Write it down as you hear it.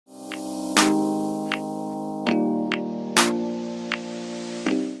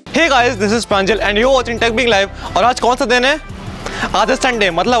Hey guys, this is Pranjal and you watching techbeinglive। और आज कौन सा दिन है? आज है संडे,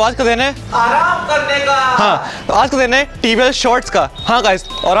 मतलब आज का दिन है आराम करने का। हाँ, तो आज का दिन है TBL शॉर्ट्स का। हाँ गाइस,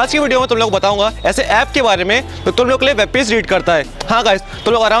 और आज की वीडियो में तुम लोग बताऊंगा ऐसे ऐप के बारे में तो तुम लोग के लिए वेब पेज रीड करता है। हाँ गाइस,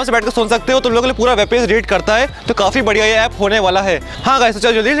 तुम लोग आराम से बैठकर सुन सकते हो, तुम लोग के लिए पूरा वेब पेज रीड करता है, तो काफी बढ़िया ये ऐप होने वाला है। हाँ गाइस, तो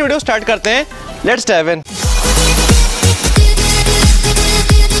चलो जल्दी से वीडियो स्टार्ट करते हैं। Let's dive in.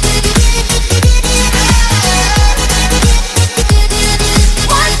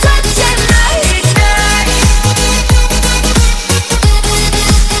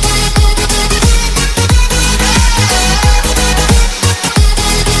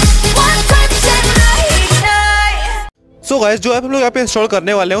 So guys, जो ऐप हम लोग यहाँ पे इंस्टॉल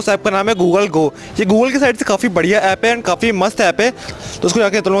करने वाले हैं उस ऐप का नाम है गूगल गो। ये गूगल की साइड से काफ़ी बढ़िया ऐप है एंड काफ़ी मस्त ऐप है, तो उसको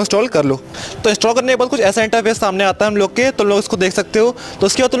जाके तुम लोग इंस्टॉल कर लो। तो इंस्टॉल करने के बाद कुछ ऐसा इंटरफेस सामने आता है हम लोग के, तुम लोग इसको देख सकते हो। तो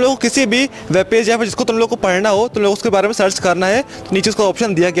उसके बाद तुम लोग को किसी भी वेब पेज या फिर जिसको तुम लोग को पढ़ना हो, तुम लोग उसके बारे में सर्च करना है। तो नीचे उसका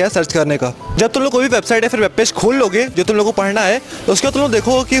ऑप्शन दिया गया है सर्च करने का। जब तुम लोग कोई भी वेबसाइट या फिर वेब पेज खोल लोगे जो तुम लोग को पढ़ना है, तो उसके बाद तुम लोग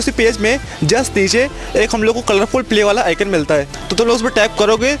देखोगे कि उसी पेज में जस्ट नीचे एक हम लोग को कलरफुल प्ले वाला आइकन मिलता है। तो तुम लोग उस पर टैप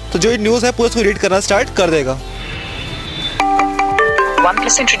करोगे तो जो न्यूज़ है पूरा उसको रीड करना स्टार्ट कर देगा।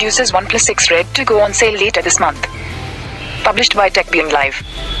 OnePlus introduces OnePlus 6 Red to go on sale later this month. Published by techbeinglive.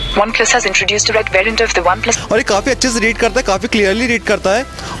 OnePlus has introduced a red variant of the OnePlus. और ये काफ़ी अच्छे से रीड करता है, काफ़ी क्लियरली रीड करता है।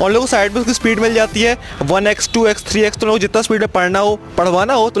 और लोगों को साइड में उसकी स्पीड मिल जाती है 1x 2x 3x। तो लोग जितना स्पीड में पढ़ना हो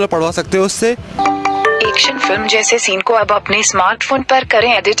पढ़वाना हो तो लोग पढ़वा सकते हो उससे। एक्शन फिल्म जैसे सीन को अब अपने स्मार्टफोन पर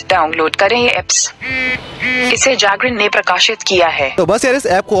करें एडिट, डाउनलोड करें ये एप्स। इसे जागरण ने प्रकाशित किया है। तो बस यार, इस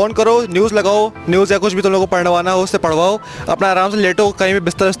ऐप को ऑन करो, न्यूज़ लगाओ, न्यूज़ या कुछ भी तुम लोगों को पढ़वाना हो उससे पढ़वाओ, अपना आराम से लेटो, कहीं भी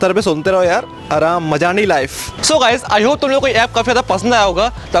बिस्तर पे सुनते रहो यार, आराम मजानी life. So guys, I hope तुम लोगों को ऐप काफी ज्यादा पसंद आया होगा।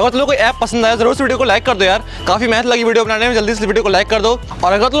 तो अगर तुम लोग को ऐप पसंद आया जरूर इस वीडियो को लाइक कर दो यार, काफी मेहनत लगी वीडियो बनाने में, जल्दी से वीडियो को लाइक कर दो।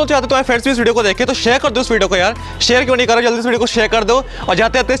 और अगर तुम लोग चाहते हो तुम्हारे फ्रेंड्स भी इस वीडियो को देखे तो शेयर कर दो इस वीडियो को यार। शेयर क्यों नहीं करो, जल्दी से वीडियो को शेयर कर दो। और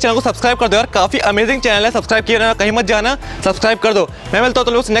जाते जाते इस चैनल को सब्सक्राइब कर दो यार, काफी अमेजिंग चैनल है, सब्सक्राइब किया ना, कहीं मत जाना, सब्सक्राइब कर दो। मैं मिलता हूँ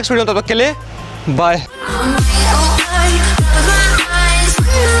तुम लोग से नेक्स्ट वीडियो, तब तक के लिए बाय।